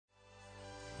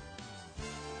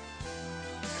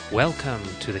Welcome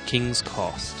to the King's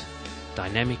Cast,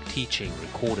 dynamic teaching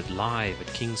recorded live at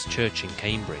King's Church in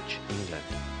Cambridge, England.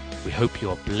 We hope you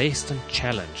are blessed and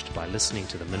challenged by listening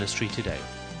to the ministry today.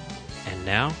 And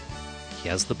now,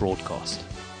 here's the broadcast.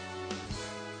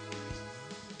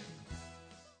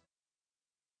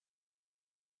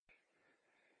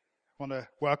 I want to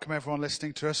welcome everyone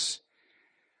listening to us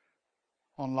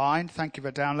online. Thank you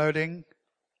for downloading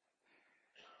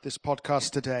this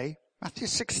podcast today. Matthew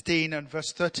 16 and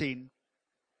verse 13.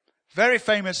 Very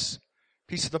famous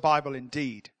piece of the Bible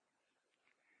indeed.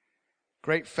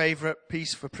 Great favorite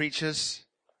piece for preachers.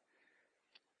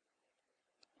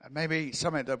 And maybe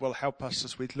something that will help us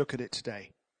as we look at it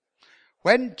today.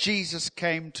 When Jesus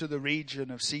came to the region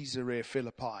of Caesarea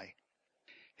Philippi,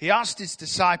 he asked his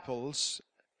disciples,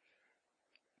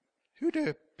 "Who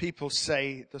do people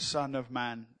say the Son of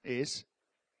Man is?"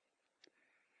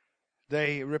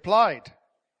 They replied,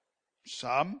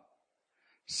 "Some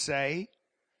say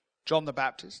John the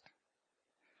Baptist,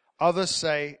 others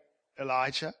say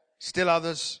Elijah, still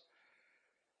others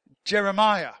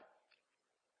Jeremiah,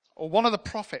 or one of the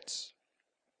prophets."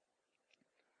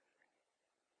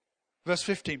 Verse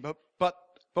 15, but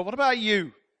what about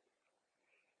you?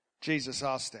 Jesus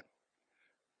asked him,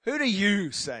 "Who do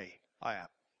you say I am?"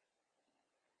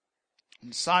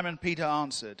 And Simon Peter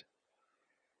answered,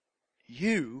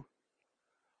 "You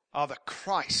are the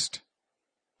Christ.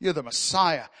 You're the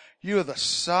Messiah. You are the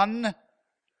Son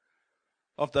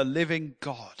of the living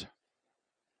God."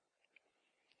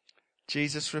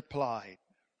 Jesus replied,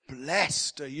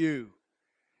 "Blessed are you,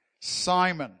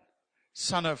 Simon,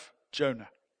 son of Jonah.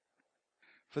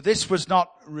 For this was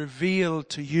not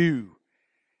revealed to you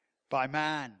by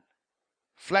man.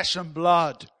 Flesh and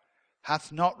blood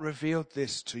hath not revealed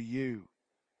this to you,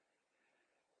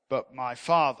 but my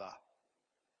Father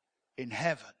in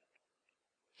heaven.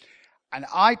 And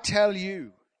I tell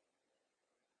you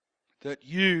that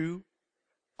you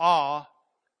are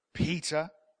Peter,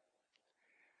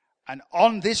 and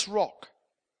on this rock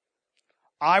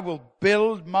I will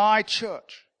build my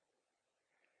church,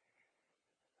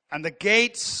 and the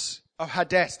gates of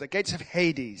Hades, the gates of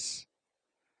Hades,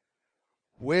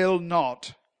 will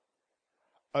not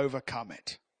overcome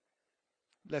it."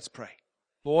 Let's pray.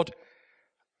 Lord,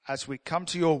 as we come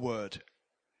to your word,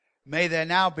 may there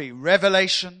now be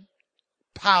revelation,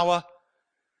 power,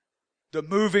 the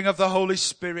moving of the Holy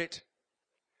Spirit.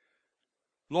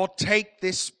 Lord, take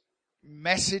this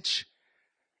message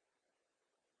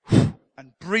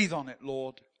and breathe on it,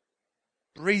 Lord.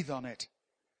 Breathe on it.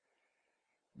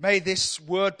 May this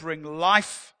word bring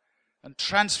life and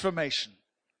transformation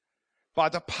by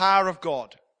the power of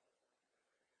God.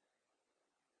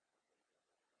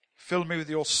 Fill me with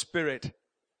your Spirit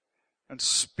and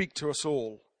speak to us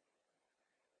all.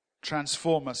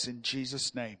 Transform us in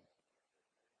Jesus' name.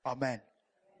 Amen.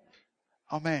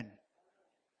 Amen.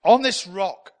 On this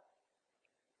rock,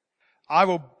 I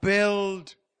will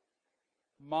build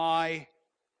my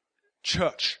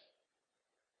church.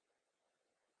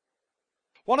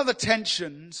 One of the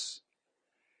tensions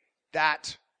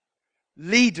that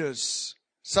leaders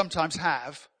sometimes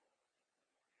have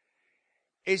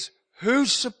is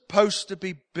who's supposed to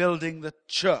be building the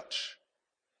church?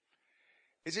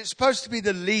 Is it supposed to be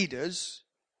the leaders,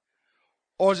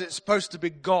 or is it supposed to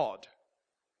be God?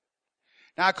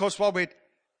 Now, of course, what we'd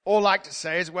all like to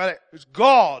say is, well, it's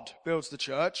God builds the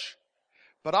church,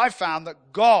 but I found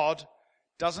that God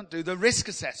doesn't do the risk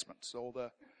assessments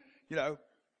or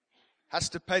has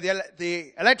to pay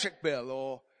the electric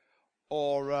bill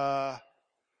or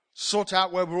sort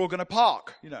out where we're all going to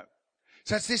park,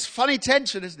 So it's this funny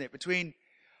tension, isn't it, between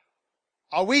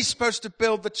are we supposed to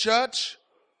build the church,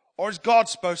 or is God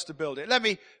supposed to build it? Let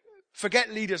me forget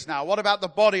leaders now. What about the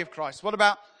body of Christ?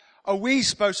 Are we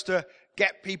supposed to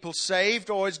get people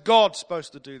saved, or is God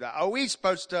supposed to do that? Are we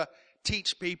supposed to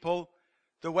teach people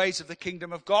the ways of the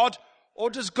kingdom of God,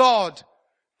 or does God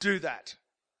do that?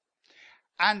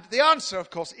 And the answer,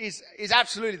 of course, is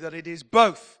absolutely that it is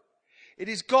both. It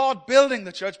is God building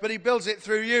the church, but he builds it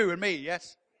through you and me,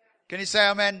 yes? Can you say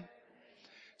amen?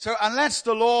 So unless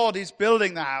the Lord is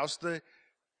building the house,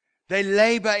 they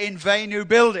labor in vain who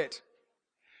build it.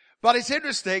 But it's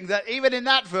interesting that even in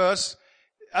that verse,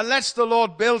 unless the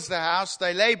Lord builds the house,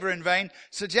 they labor in vain,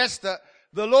 suggests that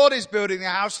the Lord is building the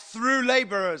house through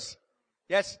laborers.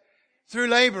 Yes? Through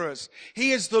laborers.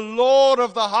 He is the Lord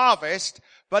of the harvest,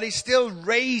 but he still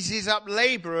raises up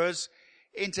laborers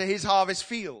into his harvest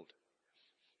field.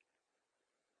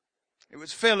 It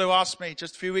was Phil who asked me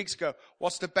just a few weeks ago,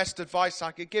 what's the best advice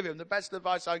I could give him? The best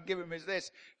advice I could give him is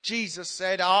this. Jesus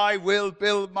said, "I will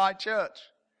build my church."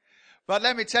 But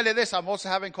let me tell you this, I'm also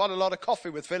having quite a lot of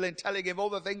coffee with Phil and telling him all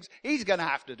the things he's going to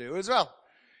have to do as well.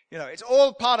 You know, it's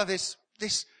all part of this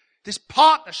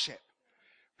partnership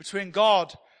between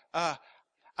God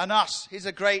and us. Here's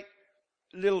a great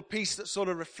little piece that sort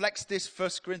of reflects this. 1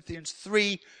 Corinthians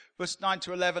 3, verse 9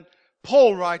 to 11.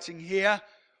 Paul writing here,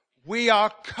 we are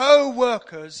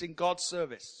co-workers in God's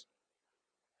service.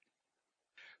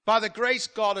 By the grace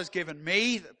God has given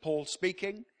me, Paul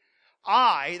speaking,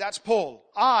 that's Paul,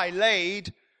 I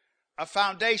laid a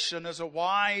foundation as a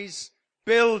wise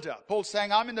builder. Paul's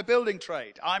saying, I'm in the building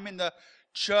trade. I'm in the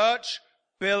church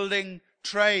building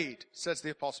trade, says the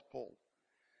Apostle Paul.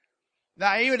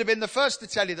 Now, he would have been the first to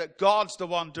tell you that God's the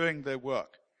one doing the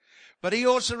work. But he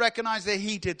also recognized that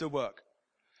he did the work.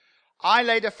 I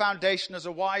laid a foundation as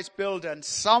a wise builder, and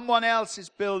someone else is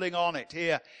building on it.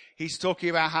 Here, he's talking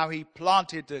about how he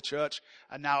planted the church,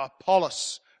 and now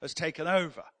Apollos has taken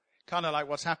over. Kind of like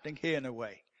what's happening here in a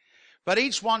way. But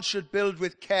each one should build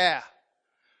with care.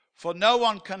 For no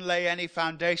one can lay any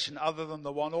foundation other than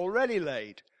the one already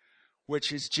laid,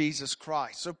 which is Jesus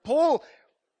Christ. So Paul,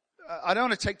 I don't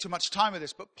want to take too much time with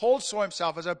this, but Paul saw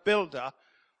himself as a builder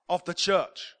of the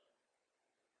church.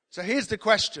 So here's the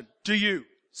question. Do you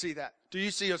see that? Do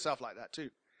you see yourself like that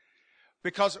too?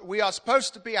 Because we are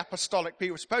supposed to be apostolic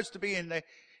people. We're supposed to be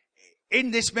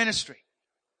in this ministry.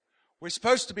 We're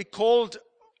supposed to be called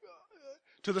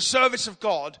to the service of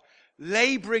God,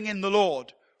 laboring in the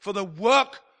Lord for the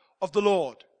work of the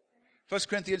Lord. 1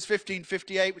 Corinthians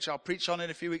 15:58, which I'll preach on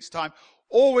in a few weeks' time.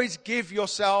 Always give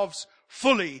yourselves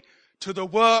fully to the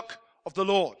work of the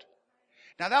Lord.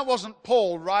 Now that wasn't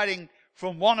Paul writing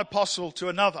from one apostle to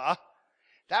another.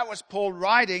 That was Paul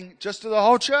writing just to the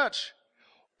whole church.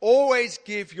 Always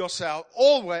give yourself,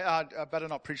 I better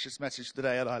not preach this message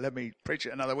today, let me preach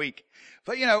it another week.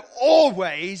 But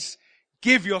always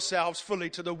give yourselves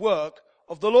fully to the work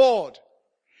of the Lord.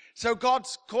 So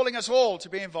God's calling us all to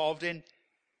be involved in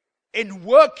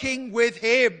working with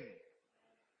Him.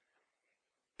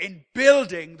 In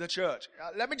building the church.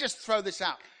 Let me just throw this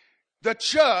out. The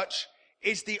church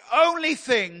is the only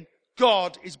thing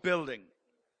God is building.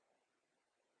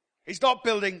 He's not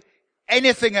building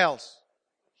anything else.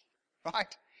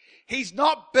 Right? He's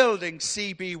not building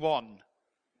CB1.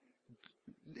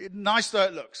 Nice though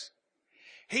it looks.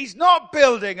 He's not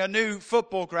building a new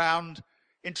football ground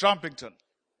in Trumpington.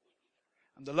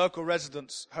 And the local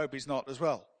residents hope he's not as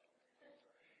well.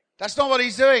 That's not what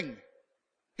he's doing.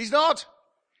 He's not.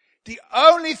 The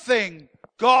only thing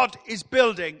God is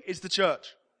building is the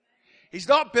church. He's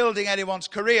not building anyone's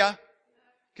career.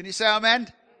 Can you say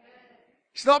amen?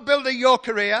 He's not building your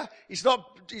career. He's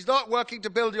not working to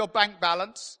build your bank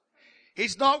balance.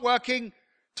 He's not working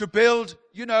to build,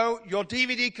 your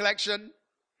DVD collection.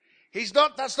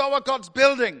 That's not what God's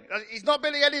building. He's not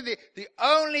building anything. The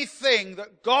only thing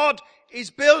that God is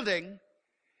building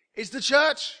is the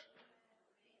church.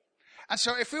 And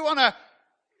so if we want to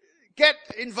get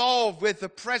involved with the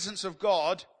presence of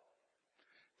God,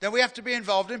 then we have to be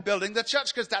involved in building the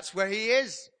church because that's where He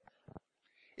is.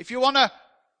 If you want to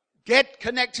get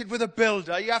connected with a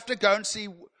builder, you have to go and see,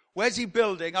 where's he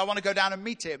building? I want to go down and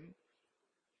meet him.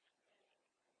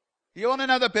 You want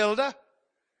another builder?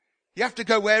 You have to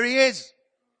go where he is.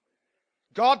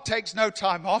 God takes no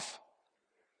time off.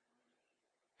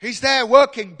 He's there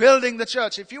working, building the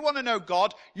church. If you want to know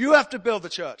God, you have to build the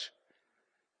church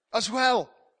as well.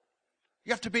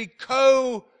 You have to be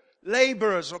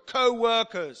co-laborers or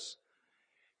co-workers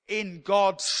in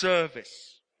God's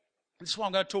service. This is what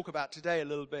I'm going to talk about today a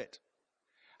little bit.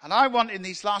 And I want in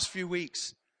these last few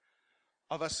weeks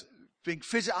of us being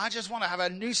physical, I just want to have a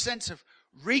new sense of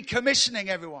recommissioning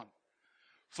everyone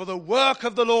for the work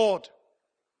of the Lord.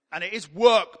 And it is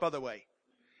work, by the way.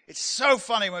 It's so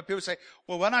funny when people say,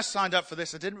 well, when I signed up for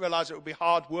this, I didn't realize it would be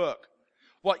hard work.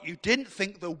 What, you didn't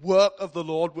think the work of the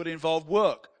Lord would involve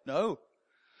work? No.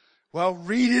 Well,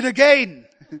 read it again.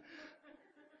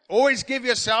 Always give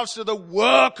yourselves to the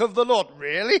work of the Lord.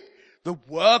 Really? The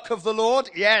work of the Lord?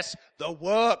 Yes, the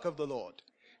work of the Lord.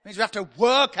 It means we have to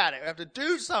work at it. We have to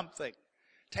do something. It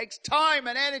takes time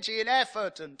and energy and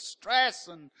effort and stress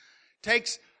and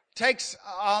takes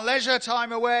our leisure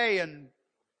time away and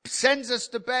sends us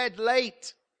to bed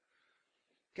late.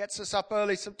 Gets us up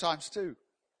early sometimes too.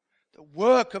 The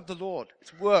work of the Lord.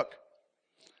 It's work.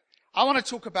 I want to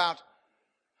talk about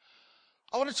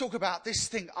this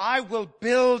thing. I will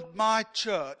build my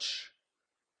church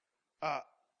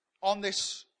on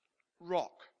this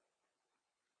rock.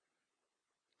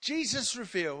 Jesus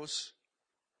reveals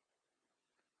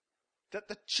that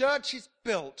the church is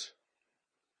built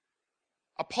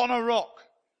upon a rock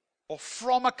or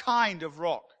from a kind of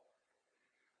rock.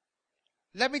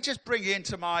 let me just bring you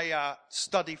into my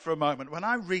study for a moment. When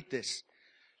I read this,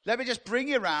 let me just bring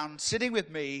you around, sitting with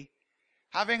me,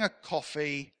 having a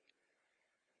coffee,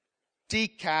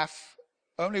 decaf,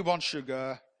 only one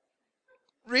sugar,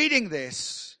 reading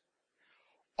this.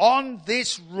 On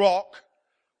this rock,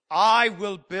 I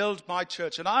will build my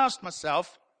church. And I asked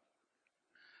myself,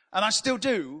 and I still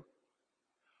do,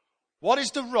 what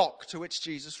is the rock to which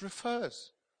Jesus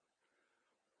refers?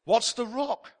 What's the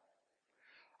rock?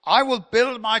 I will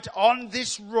build on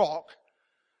this rock,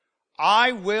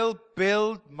 I will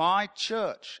build my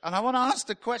church. And I want to ask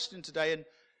the question today and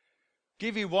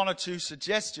give you one or two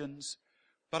suggestions,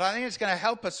 but I think it's going to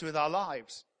help us with our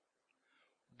lives.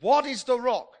 What is the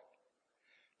rock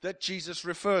that Jesus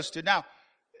refers to? Now,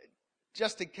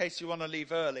 just in case you want to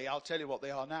leave early, I'll tell you what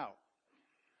they are now.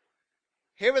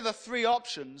 Here are the three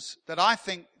options that I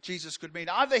think Jesus could mean.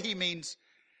 Either he means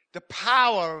the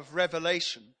power of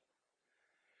revelation.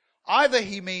 Either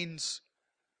he means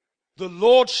the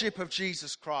lordship of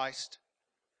Jesus Christ.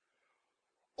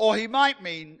 Or he might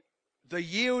mean the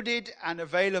yielded and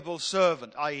available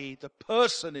servant, i.e. the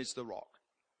person is the rock.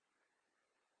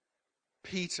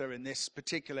 Peter in this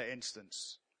particular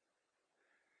instance.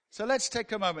 So let's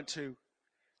take a moment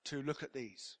to look at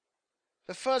these.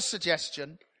 The first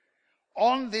suggestion,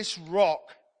 on this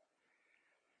rock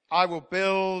I will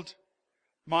build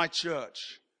my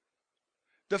church.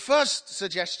 The first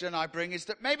suggestion I bring is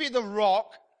that maybe the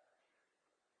rock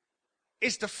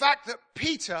is the fact that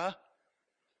Peter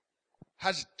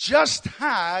has just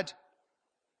had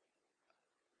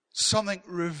something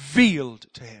revealed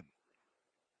to him.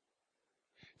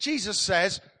 Jesus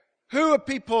says, who are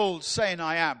people saying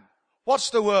I am? What's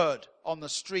the word on the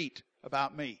street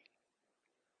about me?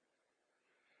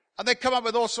 And they come up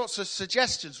with all sorts of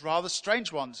suggestions, rather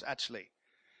strange ones actually.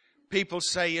 People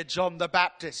say you're John the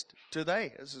Baptist. Do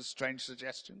they? That's a strange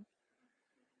suggestion.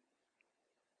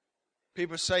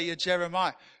 People say you're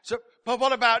Jeremiah. So, but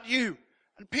what about you?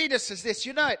 And Peter says this,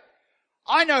 you know it.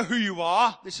 I know who you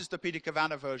are. This is the Peter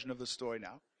Kavanagh version of the story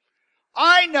now.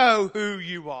 I know who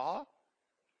you are.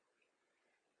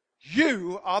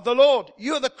 You are the Lord.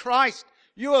 You are the Christ.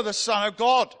 You are the Son of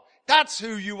God. That's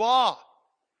who you are.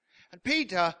 And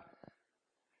Peter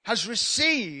has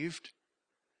received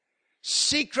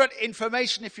secret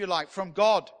information, if you like, from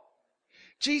God.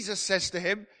 Jesus says to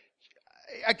him,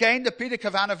 again, the Peter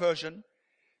Kavanagh version,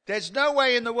 there's no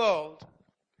way in the world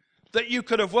that you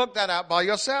could have worked that out by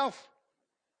yourself.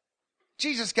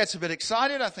 Jesus gets a bit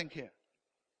excited, I think, here.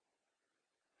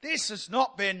 This has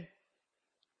not been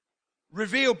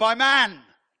revealed by man.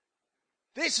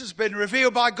 This has been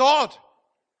revealed by God.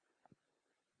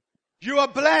 You are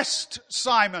blessed,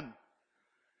 Simon,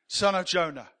 son of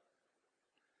Jonah,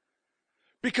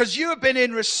 because you have been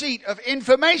in receipt of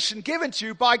information given to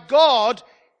you by God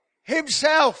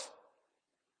himself.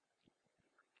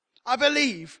 I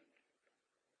believe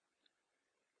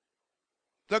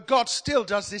that God still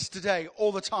does this today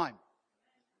all the time.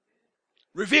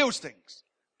 Reveals things.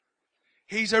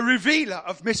 He's a revealer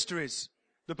of mysteries,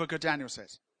 the book of Daniel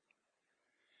says.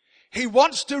 He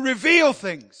wants to reveal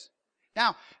things.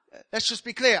 Now, let's just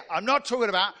be clear. I'm not talking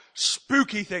about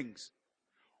spooky things.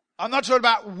 I'm not talking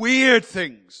about weird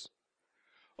things.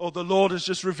 Oh, the Lord has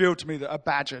just revealed to me that a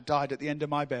badger died at the end of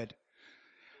my bed.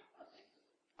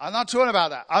 I'm not talking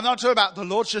about that. I'm not talking about the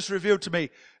Lord's just revealed to me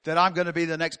that I'm going to be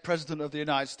the next president of the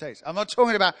United States. I'm not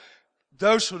talking about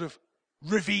those sort of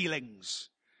revealings,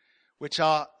 which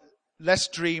are less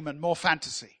dream and more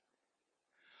fantasy.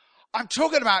 I'm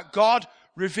talking about God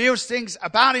reveals things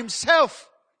about himself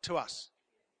to us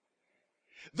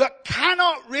that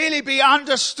cannot really be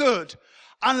understood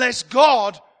unless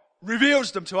God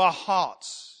reveals them to our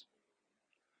hearts.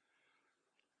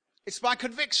 It's my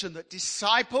conviction that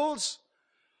disciples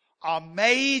are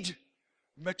made,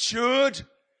 matured,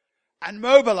 and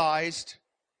mobilized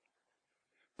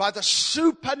by the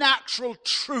supernatural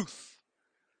truth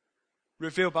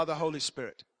revealed by the Holy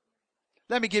Spirit.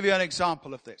 Let me give you an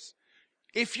example of this.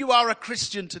 If you are a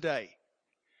Christian today,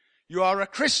 you are a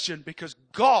Christian because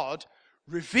God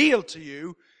revealed to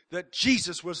you that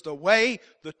Jesus was the way,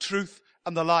 the truth,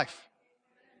 and the life.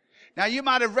 Now, you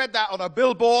might have read that on a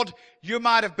billboard. You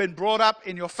might have been brought up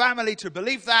in your family to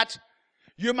believe that.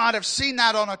 You might have seen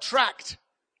that on a tract.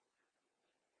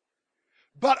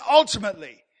 But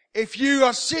ultimately, if you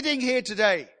are sitting here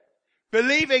today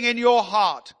believing in your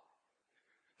heart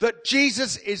that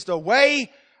Jesus is the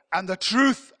way and the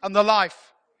truth and the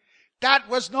life, that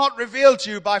was not revealed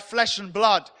to you by flesh and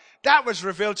blood. That was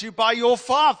revealed to you by your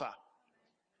Father.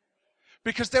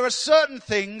 Because there are certain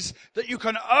things that you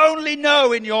can only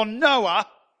know in your knower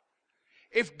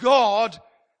if God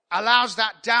allows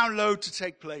that download to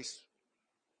take place.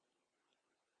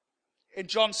 In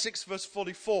John 6 verse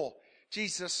 44,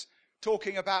 Jesus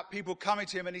talking about people coming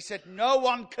to him, and he said, no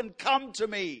one can come to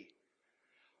me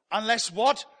unless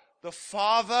what? The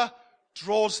Father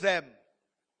draws them.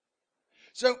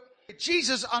 So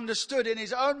Jesus understood in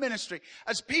his own ministry,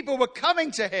 as people were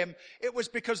coming to him, it was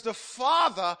because the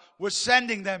Father was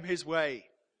sending them his way.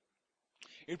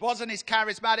 It wasn't his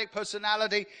charismatic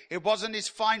personality. It wasn't his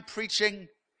fine preaching.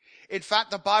 In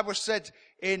fact, the Bible said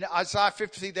in Isaiah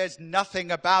 53, there's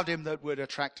nothing about him that would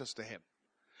attract us to him.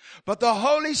 But the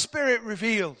Holy Spirit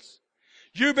reveals.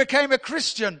 You became a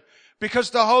Christian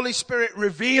because the Holy Spirit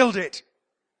revealed it.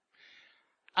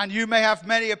 And you may have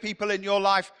many people in your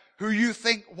life who you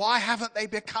think, why haven't they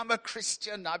become a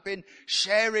Christian? I've been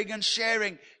sharing and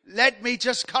sharing. Let me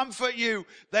just comfort you.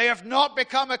 They have not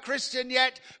become a Christian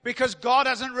yet because God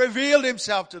hasn't revealed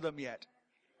himself to them yet.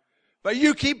 But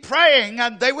you keep praying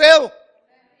and they will.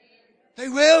 They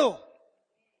will.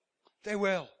 They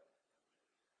will.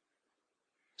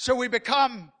 So we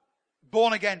become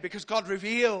born again because God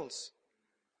reveals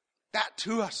that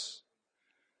to us.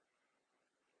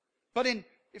 But in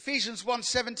Ephesians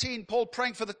 1:17, Paul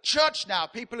praying for the church now,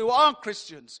 people who are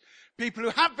Christians, people who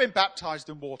have been baptized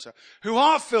in water, who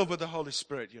are filled with the Holy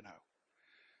Spirit, you know.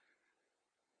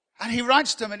 And he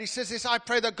writes to them and he says this, I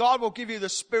pray that God will give you the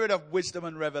spirit of wisdom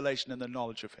and revelation and the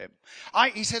knowledge of him.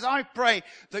 He says, I pray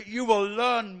that you will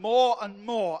learn more and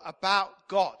more about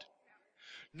God.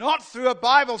 Not through a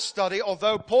Bible study,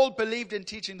 although Paul believed in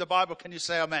teaching the Bible. Can you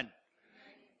say amen?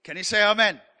 Can you say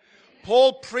amen?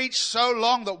 Paul preached so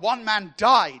long that one man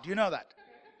died. You know that.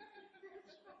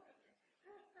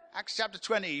 Acts chapter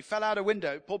 20, he fell out a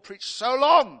window. Paul preached so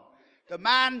long, the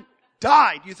man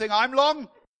died. You think I'm long?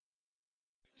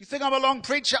 You think I'm a long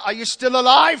preacher? Are you still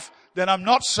alive? Then I'm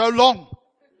not so long.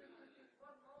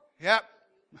 Yep.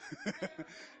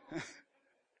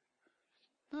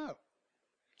 No.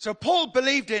 So Paul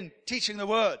believed in teaching the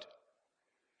word.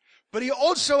 But he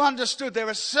also understood there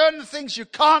are certain things you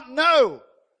can't know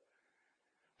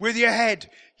with your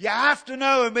head. You have to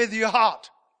know them with your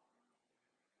heart.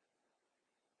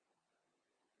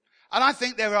 And I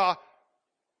think there are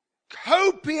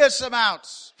copious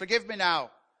amounts, forgive me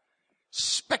now,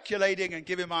 speculating and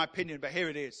giving my opinion, but here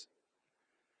it is.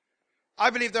 I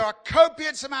believe there are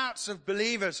copious amounts of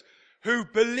believers who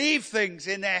believe things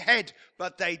in their head,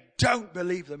 but they don't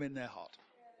believe them in their heart.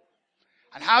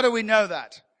 And how do we know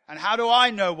that? And how do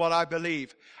I know what I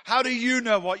believe? How do you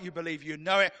know what you believe? You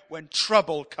know it when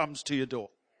trouble comes to your door.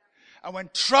 And when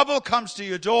trouble comes to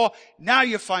your door, now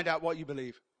you find out what you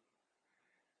believe.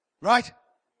 Right?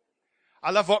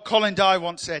 I love what Colin Dye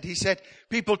once said. He said,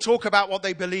 people talk about what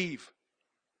they believe.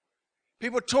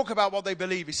 People talk about what they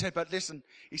believe. He said, but listen,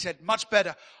 he said, much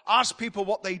better. Ask people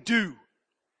what they do.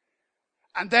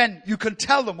 And then you can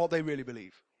tell them what they really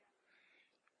believe.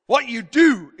 What you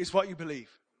do is what you believe.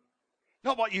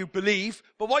 Not what you believe,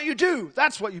 but what you do.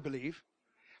 That's what you believe.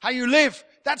 How you live,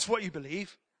 that's what you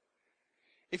believe.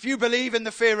 If you believe in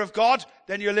the fear of God,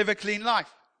 then you live a clean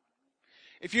life.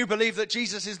 If you believe that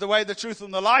Jesus is the way, the truth,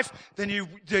 and the life, then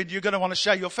you're going to want to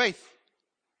share your faith.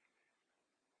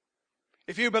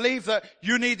 If you believe that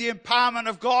you need the empowerment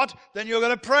of God, then you're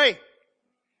going to pray.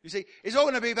 You see, it's all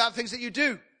going to be about things that you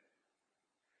do.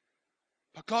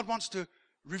 But God wants to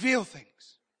reveal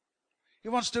things. He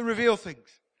wants to reveal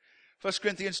things. 1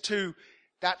 Corinthians 2,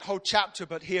 that whole chapter,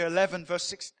 but here 11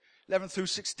 through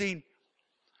 16.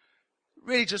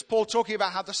 Really just Paul talking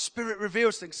about how the Spirit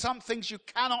reveals things. Some things you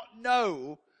cannot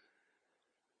know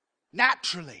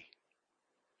naturally.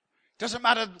 Doesn't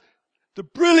matter the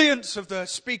brilliance of the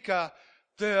speaker,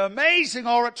 the amazing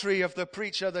oratory of the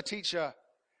preacher, the teacher,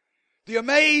 the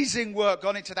amazing work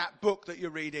gone into that book that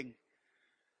you're reading.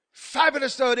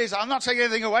 Fabulous though it is, I'm not taking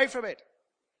anything away from it.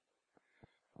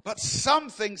 But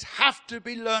some things have to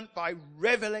be learnt by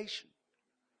revelation.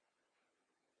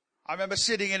 I remember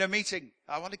sitting in a meeting.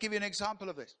 I want to give you an example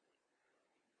of this.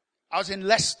 I was in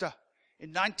Leicester in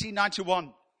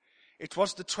 1991. It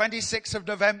was the 26th of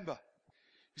November.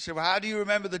 You say, well, how do you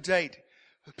remember the date?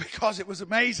 Because it was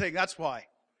amazing, that's why.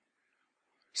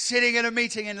 Sitting in a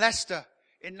meeting in Leicester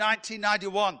in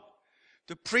 1991.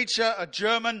 The preacher, a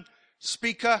German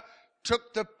speaker,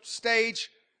 took the stage,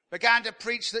 began to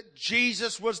preach that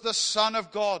Jesus was the Son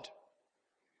of God.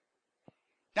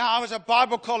 Now, I was at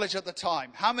Bible college at the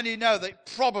time. How many know that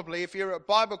probably if you're at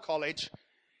Bible college,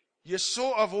 you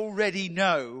sort of already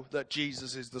know that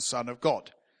Jesus is the Son of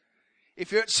God?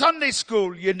 If you're at Sunday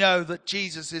school, you know that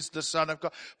Jesus is the Son of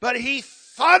God. But he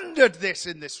thundered this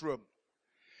in this room.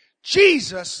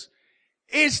 Jesus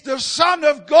is the Son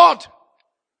of God.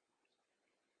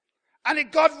 And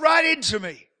it got right into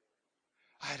me.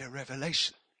 I had a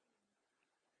revelation.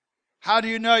 How do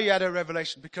you know you had a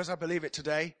revelation? Because I believe it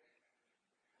today.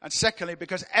 And secondly,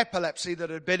 because epilepsy that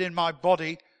had been in my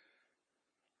body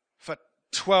for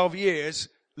 12 years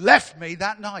left me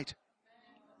that night.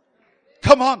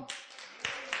 Come on.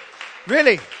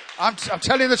 Really. I'm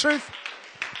telling you the truth.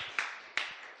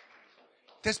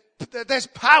 There's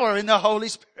power in the Holy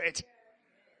Spirit.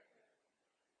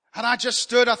 And I just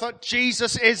stood, I thought,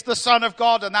 Jesus is the Son of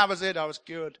God, and that was it. I was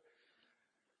cured.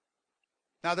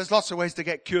 Now, there's lots of ways to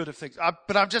get cured of things.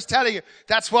 But I'm just telling you,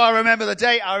 that's why I remember the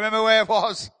date. I remember where it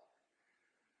was.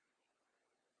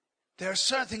 There are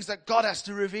certain things that God has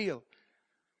to reveal.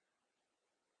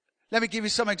 Let me give you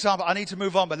some example. I need to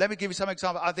move on, but let me give you some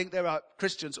example. I think there are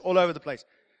Christians all over the place.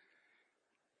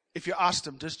 If you ask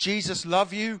them, does Jesus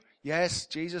love you? Yes,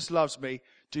 Jesus loves me.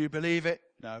 Do you believe it?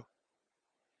 No.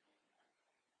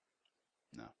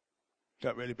 No.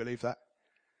 Don't really believe that.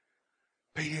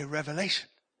 But you need a revelation.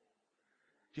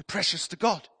 You're precious to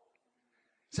God.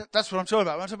 So that's what I'm talking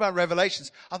about. When I'm talking about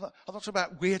revelations, I'm not talking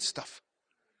about weird stuff.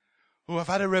 Oh, I've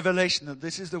had a revelation that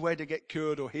this is the way to get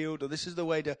cured or healed, or this is the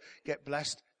way to get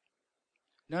blessed.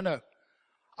 No.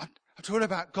 I'm talking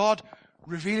about God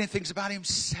revealing things about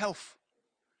himself.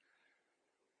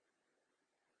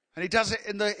 And he does it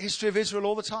in the history of Israel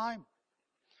all the time.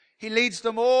 He leads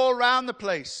them all around the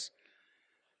place.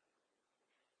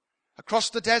 Across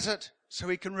the desert, so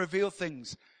he can reveal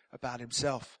things about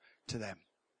himself to them.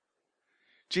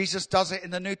 Jesus does it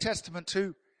in the New Testament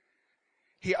too.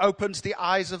 He opens the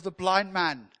eyes of the blind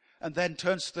man and then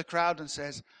turns to the crowd and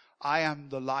says, I am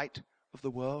the light of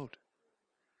the world.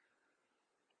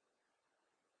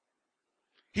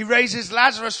 He raises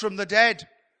Lazarus from the dead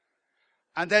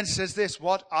and then says this,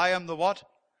 what? I am the what?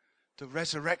 The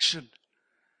resurrection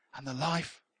and the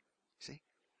life. See?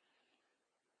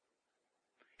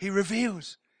 He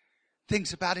reveals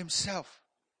things about himself.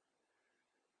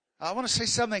 I want to say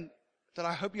something that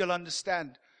I hope you'll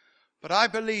understand. But I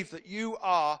believe that you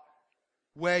are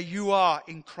where you are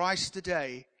in Christ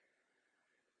today,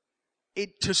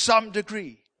 to some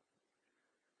degree,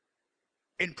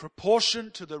 in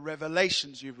proportion to the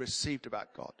revelations you've received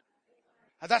about God.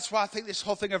 And that's why I think this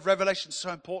whole thing of revelation is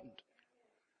so important.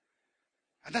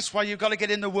 And that's why you've got to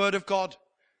get in the Word of God.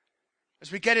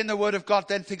 As we get in the Word of God,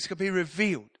 then things can be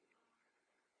revealed.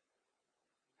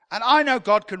 And I know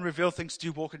God can reveal things to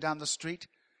you walking down the street.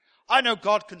 I know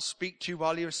God can speak to you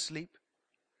while you're asleep.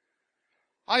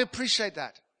 I appreciate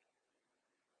that.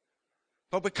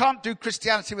 But we can't do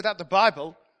Christianity without the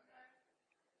Bible.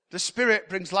 The Spirit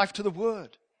brings life to the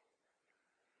Word.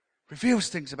 Reveals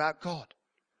things about God.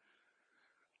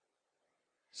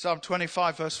 Psalm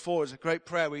 25 verse 4 is a great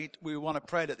prayer. We want to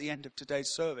pray it at the end of today's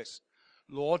service.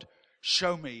 Lord,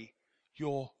 show me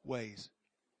your ways.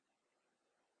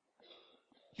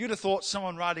 You'd have thought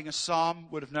someone writing a psalm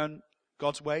would have known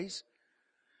God's ways.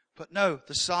 But no,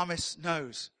 the psalmist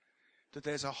knows that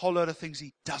there's a whole lot of things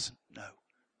he doesn't know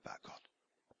about God.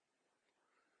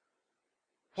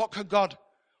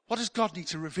 What does God need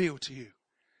to reveal to you?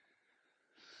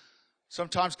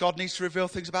 Sometimes God needs to reveal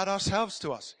things about ourselves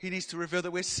to us. He needs to reveal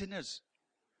that we're sinners.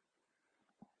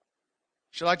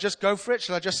 Shall I just go for it?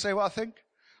 Shall I just say what I think?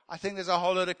 I think there's a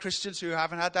whole lot of Christians who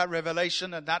haven't had that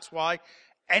revelation, and that's why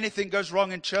anything goes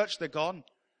wrong in church, they're gone.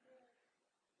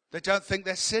 They don't think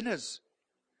they're sinners.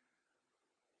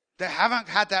 They haven't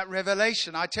had that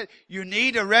revelation. I tell you, you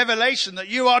need a revelation that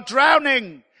you are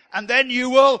drowning, and then you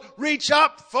will reach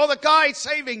up for the guy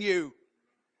saving you.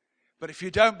 But if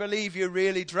you don't believe you're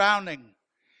really drowning,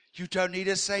 you don't need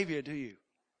a savior, do you?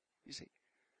 You see,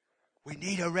 we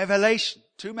need a revelation.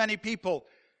 Too many people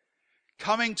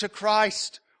coming to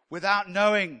Christ without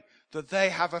knowing that they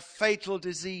have a fatal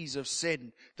disease of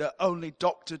sin that only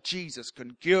Dr. Jesus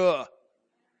can cure.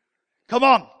 Come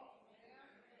on.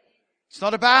 It's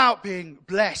not about being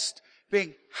blessed,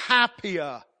 being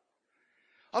happier.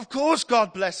 Of course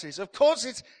God blesses. Of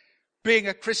course being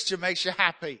a Christian makes you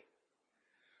happy.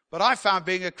 But I found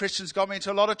being a Christian's got me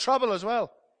into a lot of trouble as well.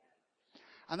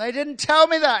 And they didn't tell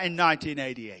me that in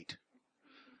 1988.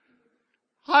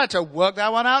 I had to work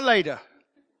that one out later.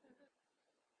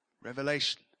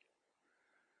 Revelation.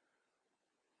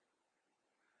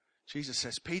 Jesus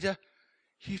says, Peter,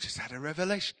 you just had a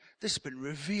revelation. This has been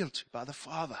revealed to you by the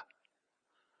Father.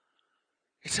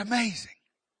 It's amazing.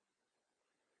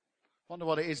 Wonder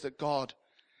what it is that God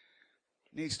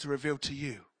needs to reveal to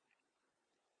you.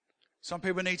 Some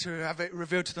people need to have it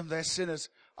revealed to them they're sinners.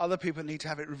 Other people need to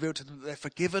have it revealed to them that they're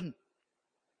forgiven.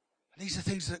 And these are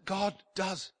things that God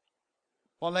does.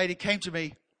 One lady came to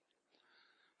me.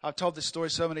 I've told this story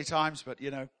so many times, but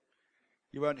you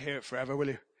won't hear it forever, will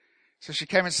you? So she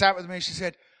came and sat with me. She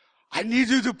said, I need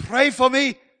you to pray for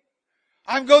me.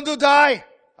 I'm going to die.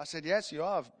 I said, yes, you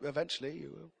are. Eventually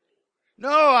you will.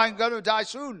 No, I'm going to die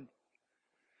soon.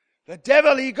 The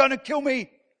devil, he's going to kill me.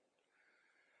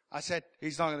 I said,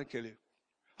 he's not going to kill you.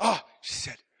 Oh, she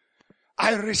said,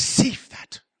 I receive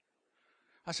that.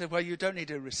 I said, well, you don't need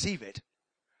to receive it.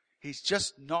 He's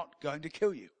just not going to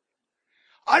kill you.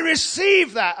 I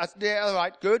receive that. I said, yeah, all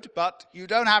right, good, but you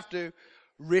don't have to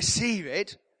receive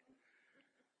it.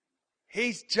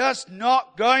 He's just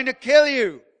not going to kill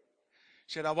you.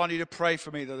 She said, I want you to pray for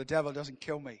me that the devil doesn't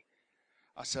kill me.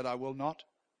 I said, I will not.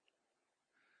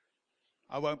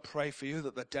 I won't pray for you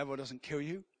that the devil doesn't kill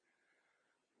you.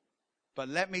 But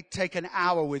let me take an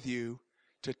hour with you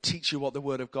to teach you what the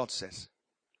Word of God says.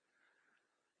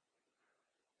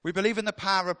 We believe in the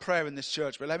power of prayer in this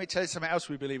church, but let me tell you something else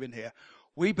we believe in here.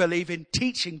 We believe in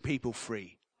teaching people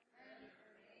free.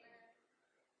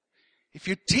 If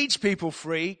you teach people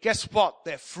free, guess what?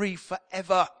 They're free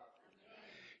forever.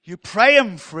 You pray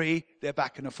them free, they're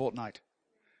back in a fortnight.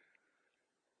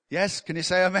 Yes? Can you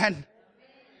say amen?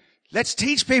 Let's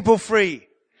teach people free.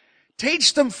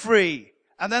 Teach them free,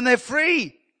 and then they're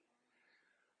free.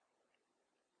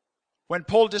 When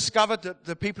Paul discovered that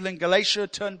the people in Galatia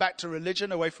turned back to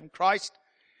religion away from Christ,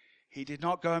 he did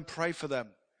not go and pray for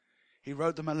them. He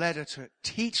wrote them a letter to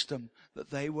teach them that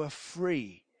they were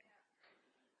free.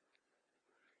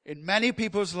 In many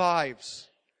people's lives,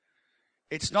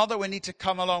 it's not that we need to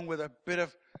come along with a bit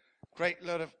of great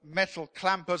lot of metal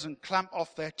clampers and clamp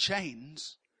off their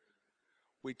chains.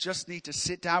 We just need to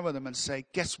sit down with them and say,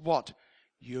 guess what?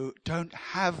 You don't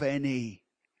have any.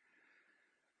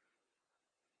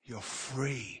 You're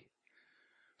free.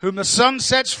 Whom the Son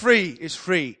sets free is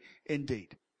free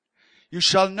indeed. You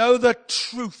shall know the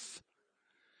truth.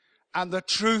 And the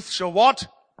truth shall what?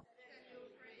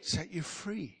 Set you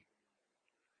free.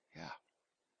 Yeah.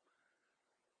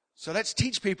 So let's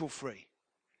teach people free.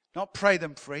 Not pray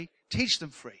them free. Teach them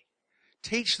free.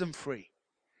 Teach them free.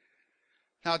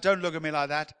 Now, don't look at me like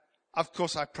that. Of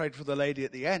course, I prayed for the lady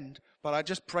at the end, but I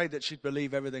just prayed that she'd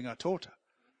believe everything I taught her.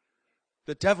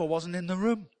 The devil wasn't in the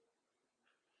room.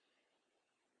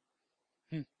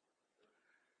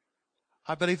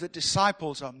 I believe that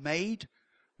disciples are made,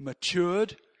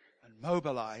 matured, and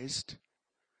mobilized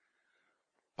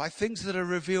by things that are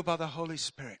revealed by the Holy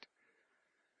Spirit.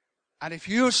 And if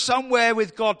you're somewhere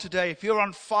with God today, if you're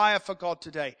on fire for God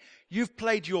today, you've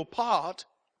played your part,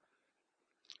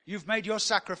 you've made your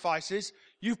sacrifices,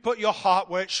 you've put your heart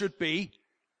where it should be,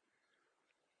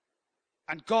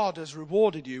 and God has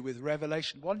rewarded you with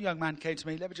revelation. One young man came to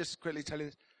me, let me just quickly tell you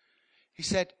this. He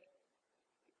said,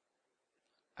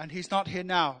 and he's not here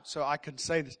now, so I can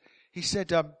say this. He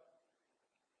said, I'm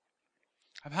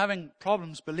having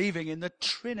problems believing in the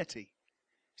Trinity,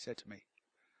 he said to me.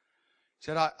 He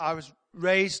said, I was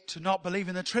raised to not believe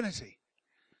in the Trinity.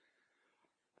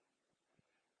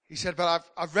 He said, but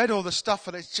I've read all the stuff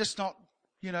and it's just not,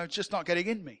 just not getting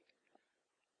in me.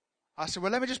 I said,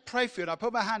 well, let me just pray for you. And I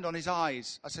put my hand on his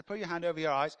eyes. I said, put your hand over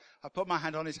your eyes. I put my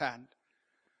hand on his hand.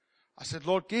 I said,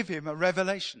 Lord, give him a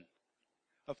revelation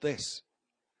of this.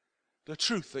 The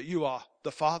truth that you are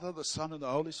the Father, the Son, and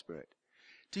the Holy Spirit.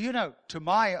 Do you know, to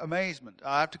my amazement,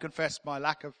 I have to confess my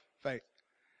lack of faith.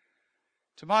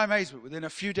 To my amazement, within a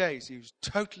few days, he was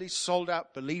totally sold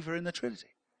out believer in the Trinity.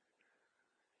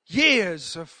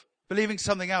 Years of believing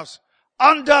something else,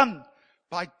 undone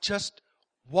by just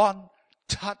one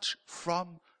touch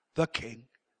from the King.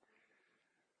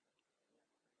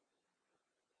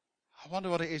 I wonder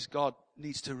what it is God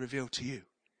needs to reveal to you.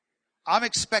 I'm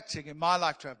expecting in my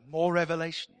life to have more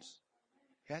revelations.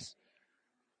 Yes?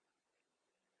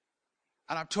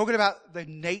 And I'm talking about the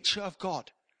nature of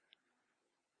God,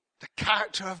 the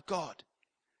character of God,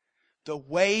 the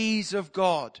ways of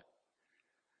God.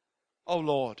 Oh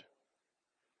Lord,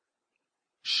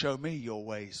 show me your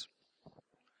ways.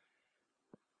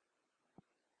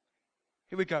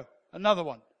 Here we go. Another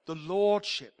one. The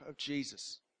Lordship of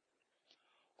Jesus.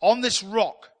 On this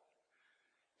rock,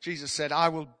 Jesus said, I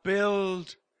will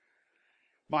build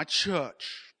my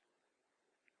church.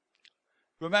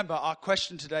 Remember, our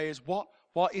question today is, what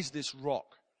is this rock?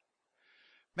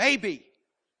 Maybe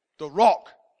the rock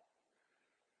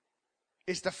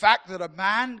is the fact that a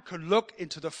man can look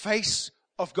into the face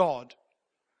of God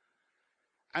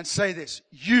and say this,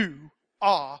 you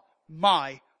are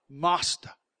my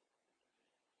master.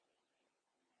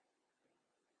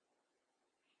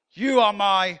 You are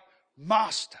my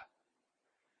master.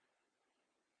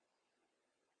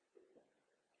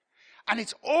 And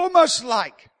it's almost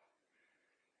like,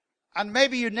 and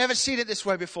maybe you've never seen it this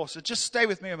way before, so just stay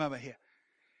with me a moment here.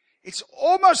 It's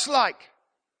almost like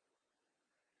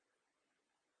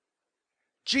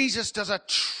Jesus does a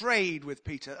trade with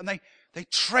Peter, and they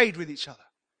trade with each other.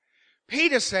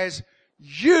 Peter says,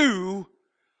 you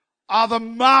are the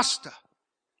master.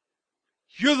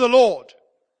 You're the Lord.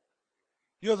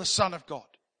 You're the Son of God.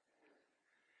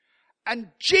 And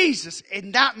Jesus,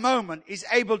 in that moment, is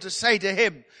able to say to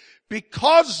him,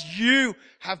 because you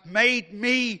have made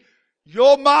me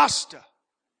your master,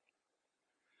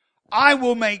 I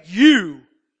will make you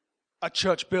a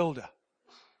church builder.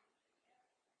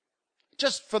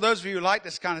 Just for those of you who like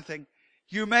this kind of thing,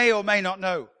 you may or may not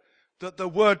know that the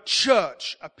word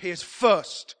church appears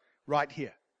first right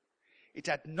here. It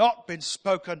had not been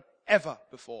spoken ever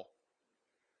before.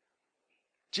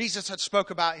 Jesus had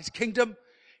spoke about his kingdom.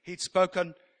 He'd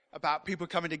spoken about people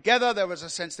coming together. There was a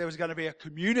sense there was going to be a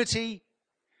community.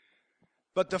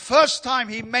 But the first time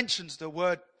he mentions the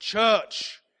word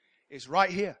church is right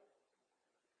here.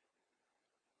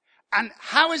 And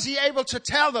how is he able to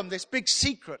tell them this big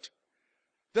secret?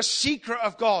 The secret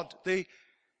of God.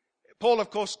 Paul,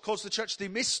 of course, calls the church the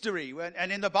mystery.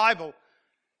 And in the Bible,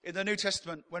 in the New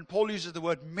Testament, when Paul uses the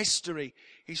word mystery,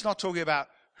 he's not talking about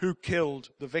who killed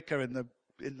the vicar in the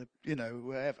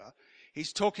wherever.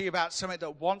 He's talking about something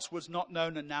that once was not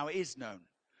known and now is known.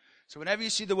 So whenever you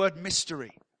see the word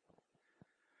mystery,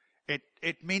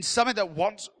 it means something that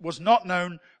once was not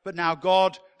known, but now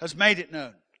God has made it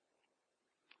known.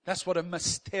 That's what a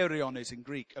mysterion is in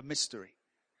Greek, a mystery.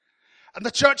 And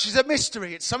the church is a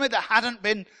mystery. It's something that hadn't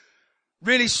been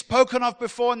really spoken of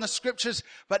before in the scriptures,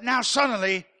 but now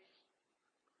suddenly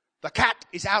the cat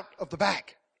is out of the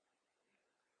bag.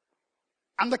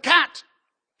 And the cat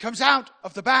comes out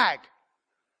of the bag.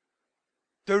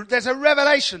 There's a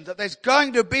revelation that there's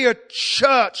going to be a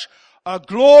church, a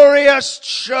glorious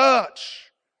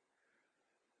church.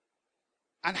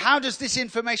 And how does this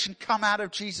information come out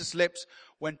of Jesus' lips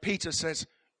when Peter says,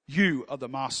 you are the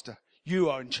master, you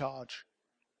are in charge?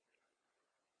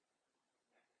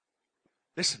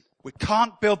 Listen, we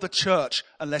can't build the church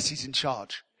unless he's in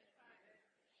charge.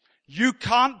 You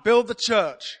can't build the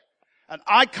church, and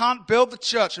I can't build the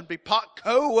church and be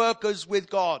co-workers with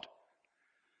God.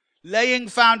 Laying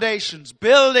foundations,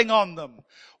 building on them,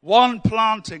 one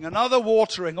planting, another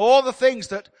watering, all the things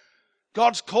that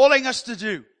God's calling us to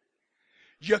do.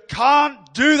 You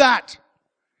can't do that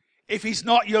if he's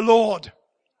not your Lord.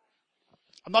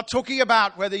 I'm not talking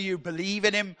about whether you believe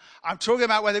in him. I'm talking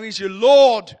about whether he's your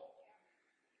Lord.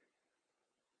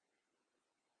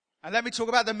 And let me talk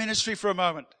about the ministry for a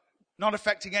moment. Not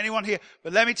affecting anyone here,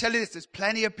 but let me tell you this. There's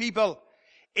plenty of people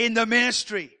in the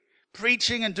ministry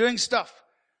preaching and doing stuff.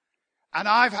 And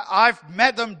I've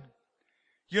met them,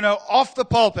 off the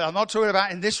pulpit. I'm not talking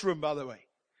about in this room, by the way.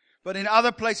 But in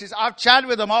other places, I've chatted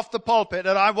with them off the pulpit,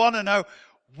 and I want to know,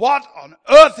 what on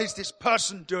earth is this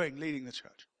person doing leading the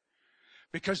church?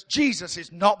 Because Jesus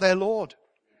is not their Lord.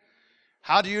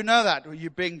 How do you know that? Are you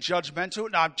being judgmental?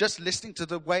 No, I'm just listening to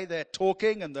the way they're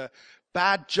talking and the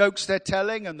bad jokes they're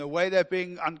telling and the way they're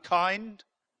being unkind.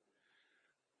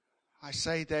 I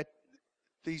say that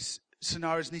these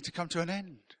scenarios need to come to an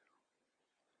end.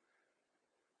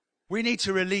 We need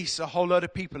to release a whole lot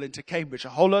of people into Cambridge, a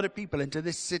whole lot of people into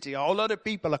this city, a whole lot of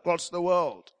people across the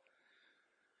world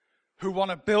who want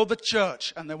to build the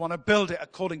church, and they want to build it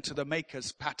according to the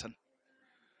Maker's pattern.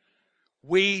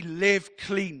 We live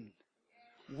clean.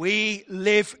 We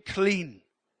live clean.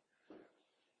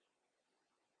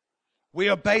 We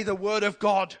obey the word of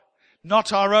God,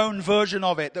 not our own version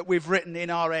of it that we've written in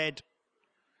our head.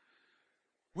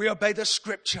 We obey the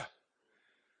scripture.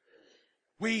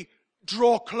 We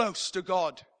draw close to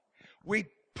God. We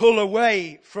pull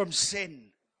away from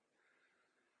sin.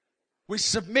 We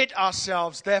submit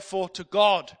ourselves, therefore, to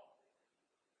God.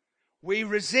 We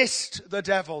resist the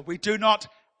devil. We do not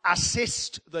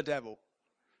assist the devil.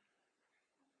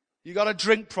 You got a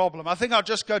drink problem. I think I'll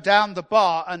just go down the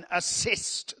bar and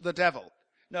assist the devil.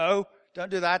 No,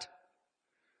 don't do that.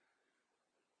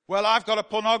 Well, I've got a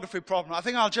pornography problem. I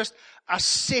think I'll just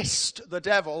assist the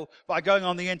devil by going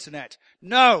on the internet.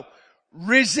 No,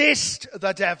 resist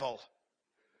the devil.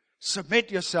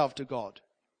 Submit yourself to God.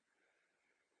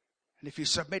 And if you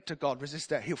submit to God, resist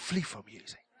that, he'll flee from you.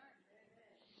 See?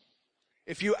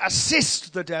 If you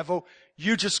assist the devil,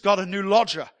 you just got a new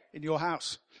lodger in your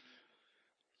house.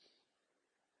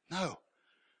 No.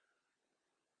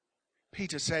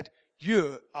 Peter said,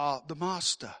 you are the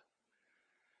master.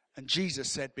 And Jesus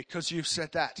said, because you've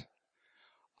said that,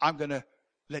 I'm going to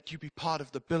let you be part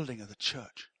of the building of the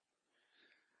church.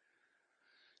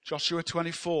 Joshua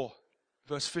 24,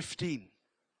 verse 15.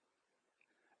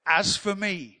 As for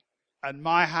me and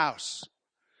my house,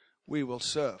 we will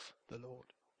serve the Lord.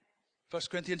 1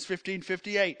 Corinthians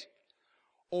 15:58.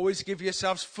 Always give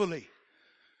yourselves fully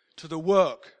to the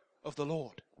work of the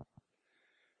Lord.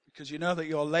 Because you know that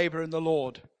your labor in the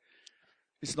Lord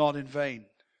is not in vain.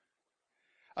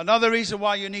 Another reason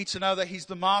why you need to know that He's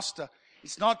the master,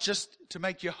 it's not just to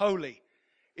make you holy,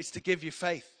 it's to give you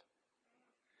faith.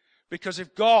 Because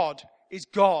if God is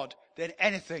God, then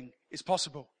anything is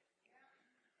possible.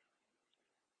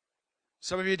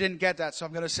 Some of you didn't get that, so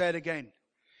I'm going to say it again.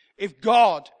 If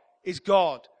God is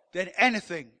God, then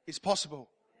anything is possible.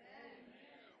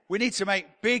 We need to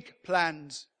make big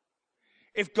plans.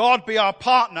 If God be our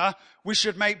partner, we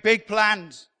should make big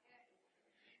plans.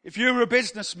 If you were a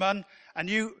businessman and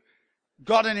you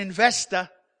got an investor,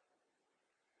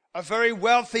 a very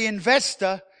wealthy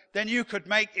investor, then you could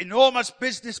make enormous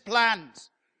business plans.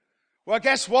 Well,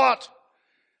 guess what?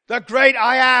 The great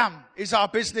I Am is our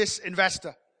business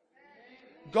investor.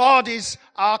 God is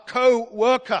our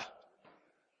co-worker.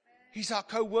 He's our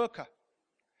co-worker.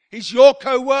 He's your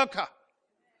co-worker.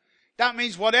 That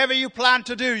means whatever you plan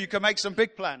to do, you can make some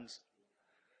big plans.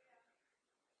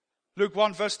 Luke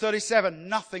 1 verse 37,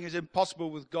 nothing is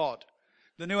impossible with God.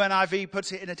 The New NIV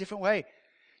puts it in a different way.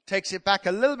 Takes it back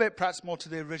a little bit, perhaps more to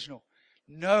the original.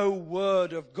 No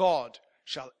word of God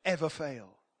shall ever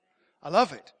fail. I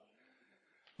love it.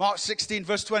 Mark 16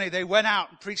 verse 20, they went out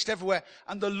and preached everywhere,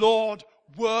 and the Lord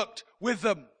worked with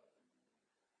them.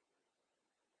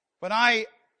 When I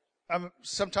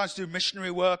sometimes do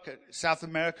missionary work at South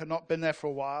America, not been there for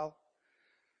a while,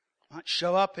 I might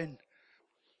show up in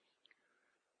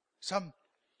some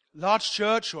large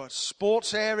church or a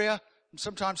sports area, and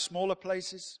sometimes smaller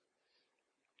places.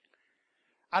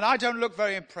 And I don't look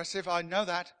very impressive, I know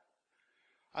that.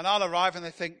 And I'll arrive and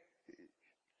they think,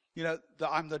 that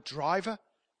I'm the driver,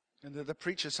 and the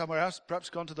preacher somewhere else, perhaps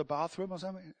gone to the bathroom or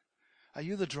something. Are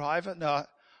you the driver? No,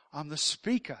 I'm the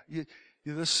speaker. You're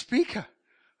the speaker.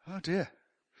 Oh dear.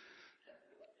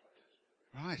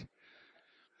 Right.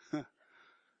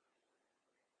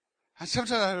 And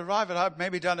sometimes I'd arrive and I've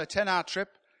maybe done a 10-hour trip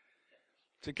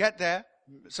to get there.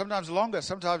 Sometimes longer,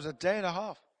 sometimes a day and a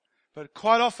half. But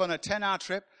quite often a 10-hour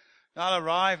trip, and I'll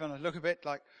arrive and I look a bit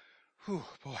like, whew,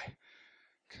 boy,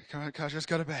 can I just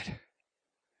go to bed?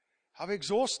 I'll be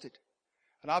exhausted.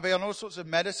 And I'll be on all sorts of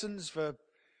medicines for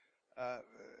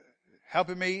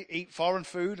helping me eat foreign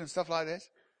food and stuff like this.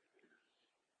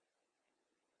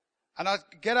 And I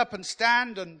get up and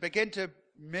stand and begin to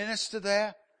minister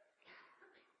there.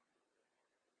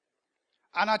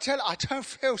 And I tell you, I don't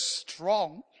feel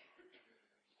strong.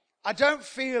 I don't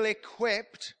feel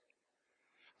equipped.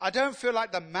 I don't feel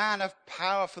like the man of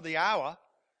power for the hour.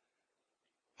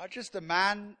 I'm just a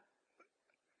man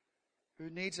who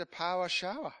needs a power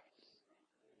shower.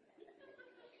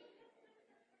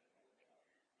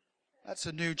 That's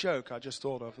a new joke I just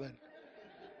thought of then.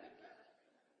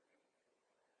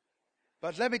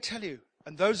 But let me tell you,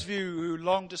 and those of you who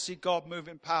long to see God move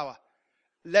in power,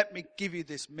 let me give you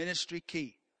this ministry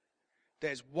key.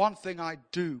 There's one thing I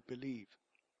do believe.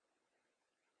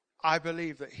 I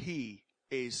believe that He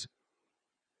is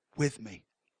with me.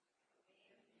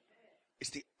 It's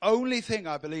the only thing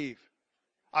I believe.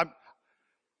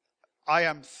 I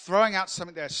am throwing out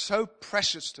something that's so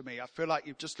precious to me. I feel like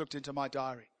you've just looked into my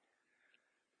diary.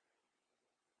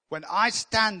 When I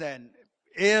stand there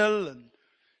ill and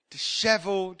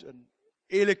disheveled and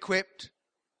ill-equipped,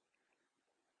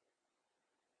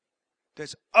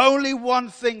 there's only one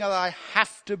thing that I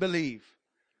have to believe,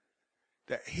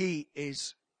 that He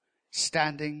is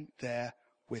standing there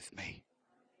with me.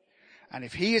 And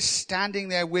if He is standing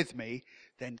there with me,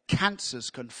 then cancers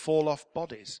can fall off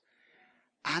bodies.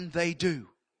 And they do.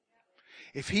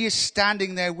 If He is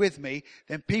standing there with me,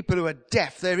 then people who are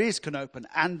deaf, their ears can open.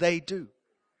 And they do.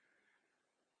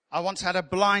 I once had a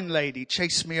blind lady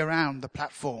chase me around the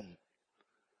platform.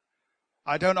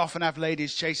 I don't often have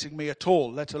ladies chasing me at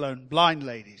all, let alone blind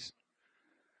ladies.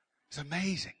 It's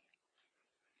amazing.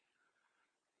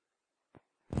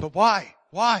 But why?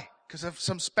 Why? Because of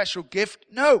some special gift?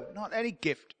 No, not any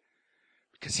gift.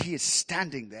 Because He is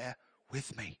standing there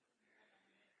with me.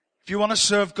 If you want to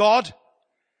serve God,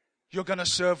 you're going to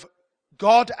serve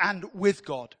God and with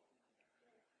God.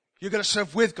 You're going to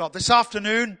serve with God. This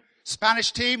afternoon,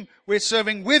 Spanish team, we're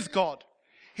serving with God.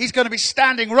 He's going to be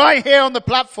standing right here on the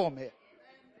platform here.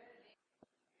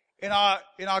 In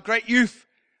our great youth,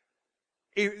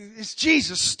 it's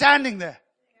Jesus standing there.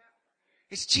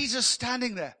 It's Jesus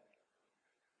standing there.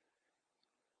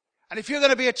 And if you're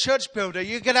going to be a church builder,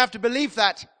 you're going to have to believe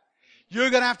that. You're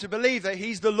going to have to believe that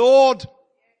He's the Lord.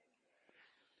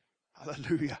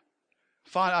 Hallelujah.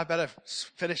 Fine, I better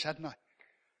finish, hadn't I?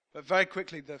 But very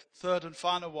quickly, the third and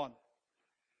final one.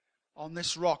 On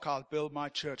this rock I'll build my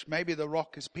church. Maybe the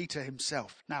rock is Peter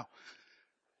himself. Now,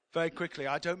 very quickly,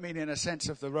 I don't mean in a sense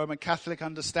of the Roman Catholic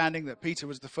understanding that Peter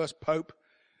was the first pope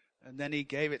and then he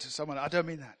gave it to someone. I don't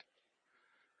mean that.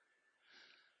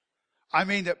 I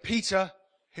mean that Peter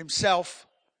himself,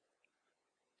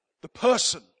 the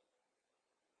person,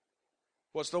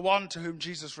 was the one to whom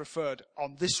Jesus referred.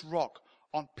 On this rock,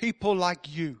 on people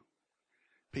like you,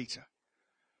 Peter,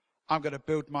 I'm going to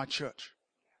build my church.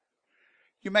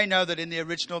 You may know that in the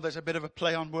original there's a bit of a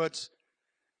play on words.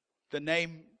 The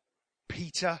name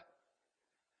Peter,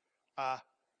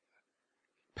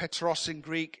 Petros in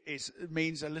Greek,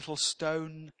 means a little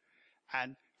stone.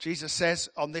 And Jesus says,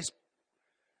 on this,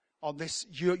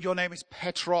 your name is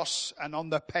Petros, and on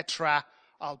the Petra,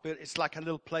 I'll build. It's like a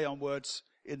little play on words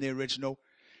in the original.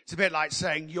 It's a bit like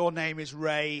saying, your name is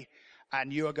Ray,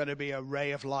 and you are going to be a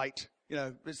ray of light. You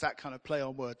know, it's that kind of play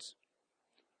on words.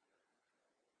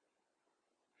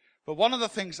 But one of the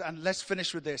things, and let's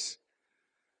finish with this.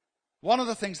 One of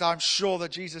the things that I'm sure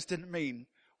that Jesus didn't mean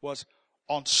was,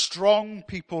 on strong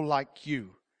people like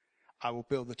you, I will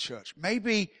build the church.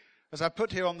 Maybe, as I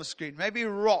put here on the screen, maybe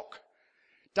rock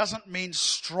doesn't mean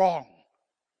strong.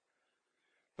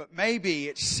 But maybe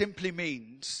it simply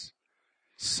means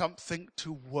something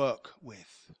to work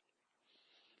with.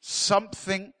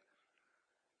 Something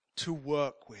to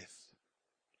work with.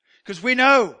 Because we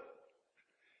know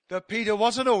that Peter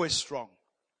wasn't always strong.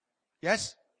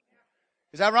 Yes?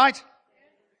 Is that right?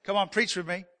 Come on, preach with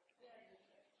me.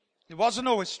 He wasn't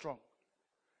always strong.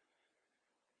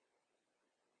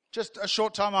 Just a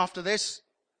short time after this,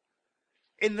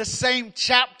 in the same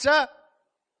chapter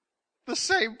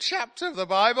of the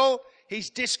Bible, he's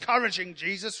discouraging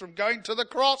Jesus from going to the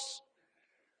cross.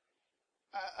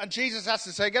 And Jesus has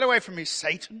to say, get away from me,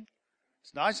 Satan.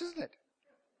 It's nice, isn't it?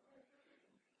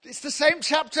 It's the same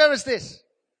chapter as this.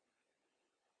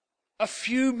 A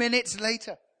few minutes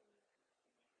later.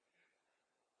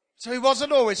 So he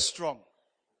wasn't always strong.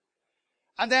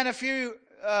 And then a few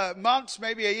months,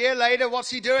 maybe a year later, what's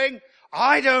he doing?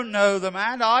 I don't know the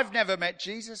man. I've never met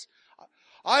Jesus.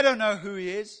 I don't know who he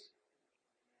is.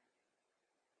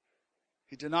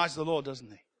 He denies the Lord,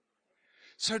 doesn't he?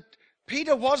 So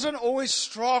Peter wasn't always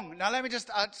strong. Now let me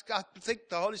I think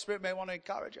the Holy Spirit may want to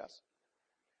encourage us.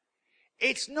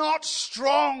 It's not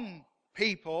strong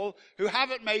people who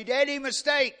haven't made any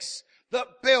mistakes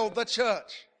that build the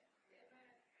church.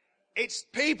 It's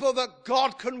people that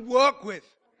God can work with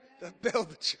that build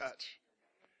the church.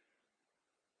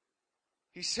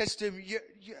 He says to him,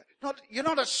 you're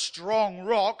not a strong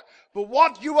rock, but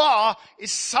what you are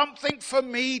is something for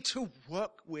me to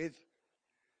work with.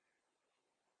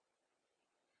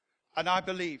 And I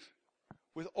believe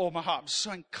with all my heart, I'm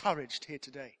so encouraged here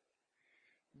today.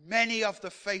 Many of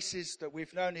the faces that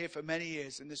we've known here for many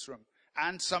years in this room,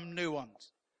 and some new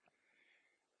ones,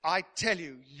 I tell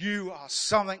you, you are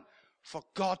something for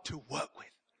God to work with.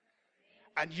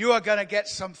 And you are going to get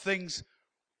some things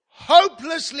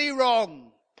hopelessly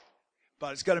wrong,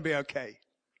 but it's going to be okay.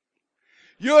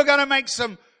 You are going to make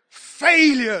some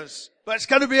failures, but it's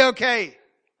going to be okay.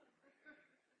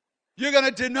 You're going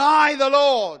to deny the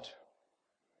Lord,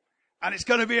 and it's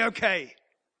going to be okay.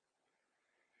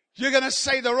 You're going to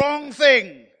say the wrong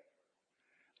thing,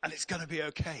 and it's going to be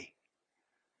okay.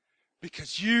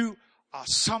 Because you are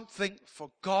something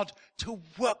for God to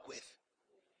work with.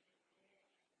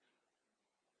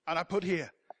 And I put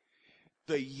here,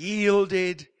 the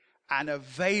yielded and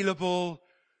available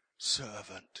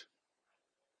servant.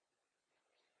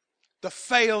 The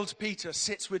failed Peter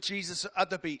sits with Jesus at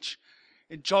the beach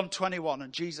in John 21,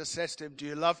 and Jesus says to him, do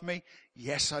you love me?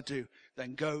 Yes, I do.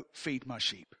 Then go feed my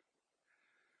sheep.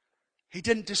 He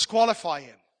didn't disqualify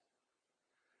him.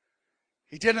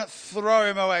 He didn't throw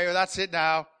him away. Well, that's it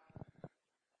now.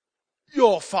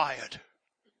 You're fired.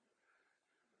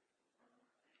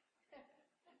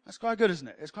 That's quite good, isn't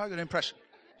it? It's quite a good impression.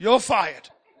 You're fired.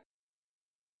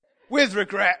 With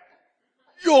regret.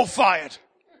 You're fired.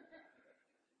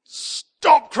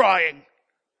 Stop crying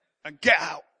and get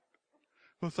out.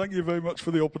 Well, thank you very much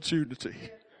for the opportunity.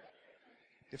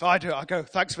 If I do, I go,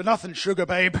 thanks for nothing, sugar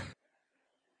babe.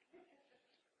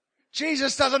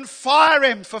 Jesus doesn't fire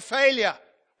him for failure.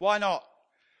 Why not?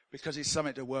 Because he's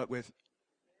something to work with.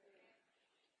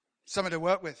 Something to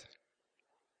work with.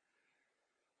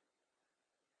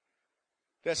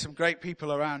 There's some great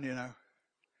people around, you know,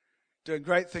 doing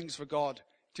great things for God.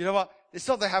 Do you know what? It's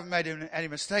not they haven't made any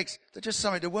mistakes. They're just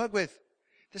something to work with.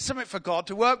 There's something for God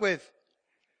to work with.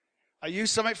 Are you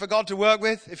something for God to work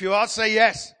with? If you are, say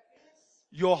yes.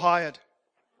 You're hired.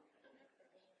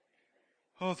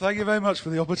 Oh, thank you very much for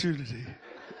the opportunity.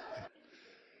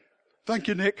 Thank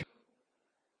you, Nick.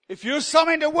 If you're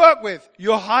something to work with,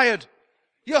 you're hired.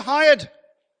 You're hired.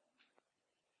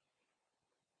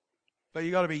 But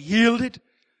you got to be yielded,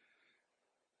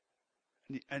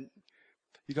 and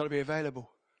you got to be available.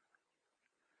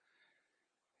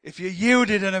 If you're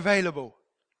yielded and available,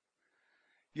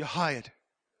 you're hired.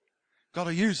 God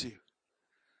will use you.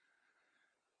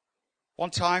 One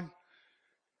time,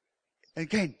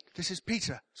 again, this is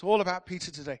Peter. It's all about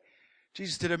Peter today.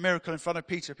 Jesus did a miracle in front of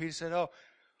Peter. Peter said, oh,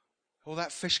 all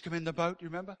that fish come in the boat, you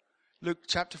remember? Luke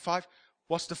chapter 5.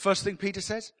 What's the first thing Peter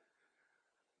says?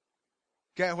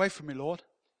 Get away from me, Lord.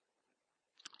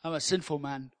 I'm a sinful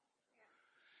man.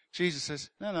 Jesus says,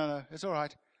 no, it's all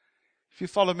right. If you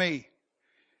follow me,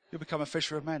 you'll become a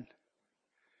fisher of men.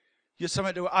 You're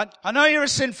something to, I know you're a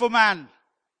sinful man,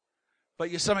 but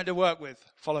you're something to work with.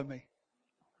 Follow me.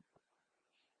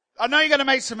 I know you're going to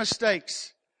make some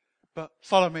mistakes, but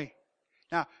follow me.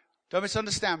 Now, don't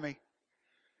misunderstand me.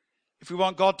 If we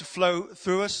want God to flow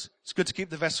through us, it's good to keep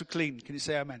the vessel clean. Can you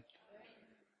say amen?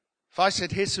 If I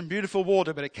said, here's some beautiful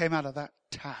water, but it came out of that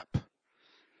tap,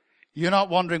 you're not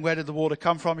wondering where did the water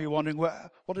come from. You're wondering,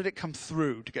 what did it come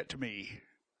through to get to me?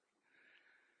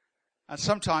 And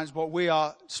sometimes what we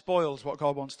are spoils what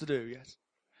God wants to do, yes?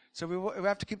 So we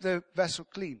have to keep the vessel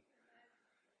clean.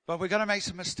 But we're going to make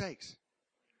some mistakes.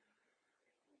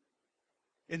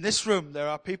 In this room, there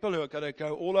are people who are going to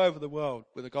go all over the world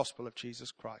with the gospel of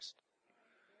Jesus Christ.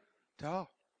 There are.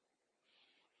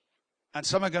 And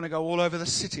some are going to go all over the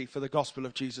city for the gospel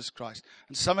of Jesus Christ.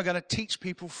 And some are going to teach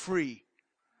people free.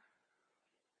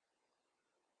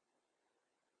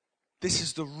 This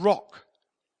is the rock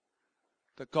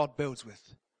that God builds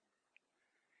with.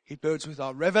 He builds with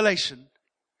our revelation.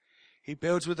 He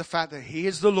builds with the fact that He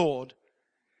is the Lord.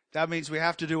 That means we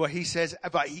have to do what He says,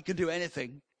 but He can do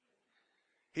anything.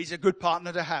 He's a good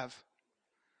partner to have.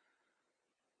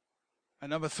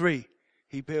 And number 3,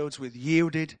 He builds with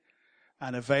yielded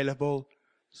and available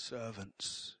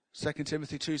servants. 2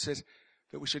 Timothy 2 says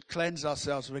that we should cleanse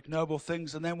ourselves of ignoble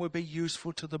things and then we'll be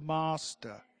useful to the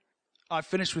Master. I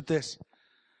finish with this.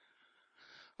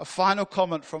 A final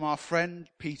comment from our friend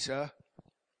Peter,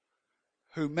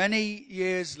 who many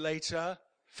years later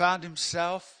found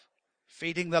himself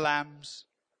feeding the lambs,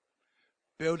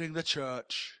 building the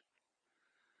church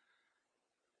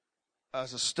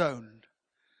as a stone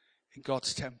in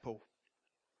God's temple.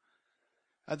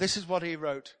 And this is what he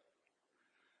wrote.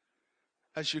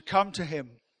 As you come to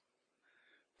Him,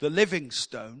 the living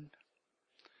stone,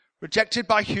 rejected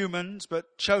by humans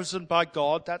but chosen by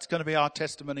God, that's going to be our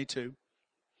testimony too.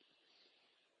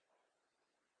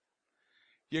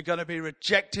 You're going to be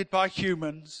rejected by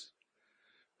humans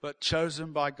but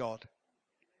chosen by God.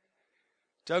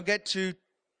 Don't get too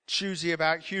choosy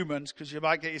about humans because you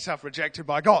might get yourself rejected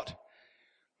by God.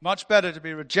 Much better to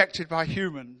be rejected by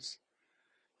humans,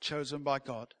 chosen by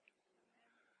God.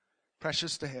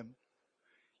 Precious to Him.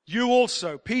 You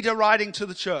also, Peter writing to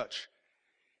the church,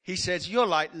 he says, you're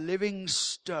like living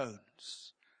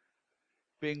stones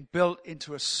being built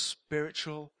into a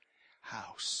spiritual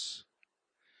house.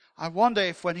 I wonder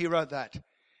if when he wrote that,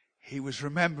 he was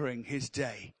remembering his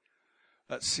day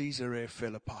at Caesarea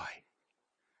Philippi.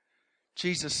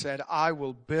 Jesus said, I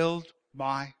will build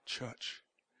my church.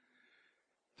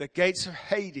 The gates of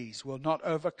Hades will not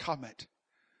overcome it.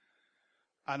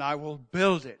 And I will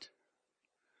build it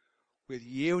with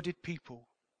yielded people.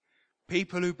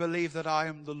 People who believe that I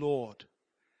am the Lord.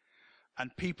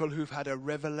 And people who've had a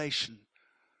revelation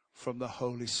from the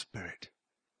Holy Spirit.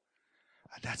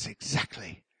 And that's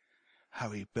exactly how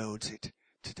He builds it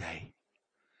today.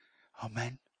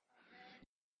 Amen.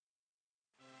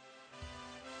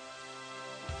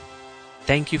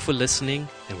 Thank you for listening,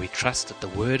 and we trust that the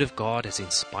Word of God has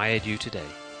inspired you today.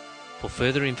 For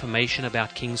further information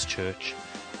about King's Church,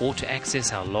 or to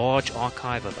access our large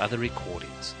archive of other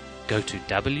recordings, go to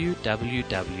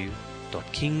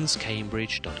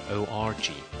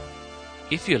www.kingscambridge.org.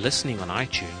 If you're listening on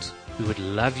iTunes, we would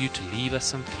love you to leave us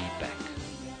some feedback.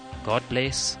 God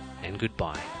bless and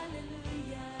goodbye.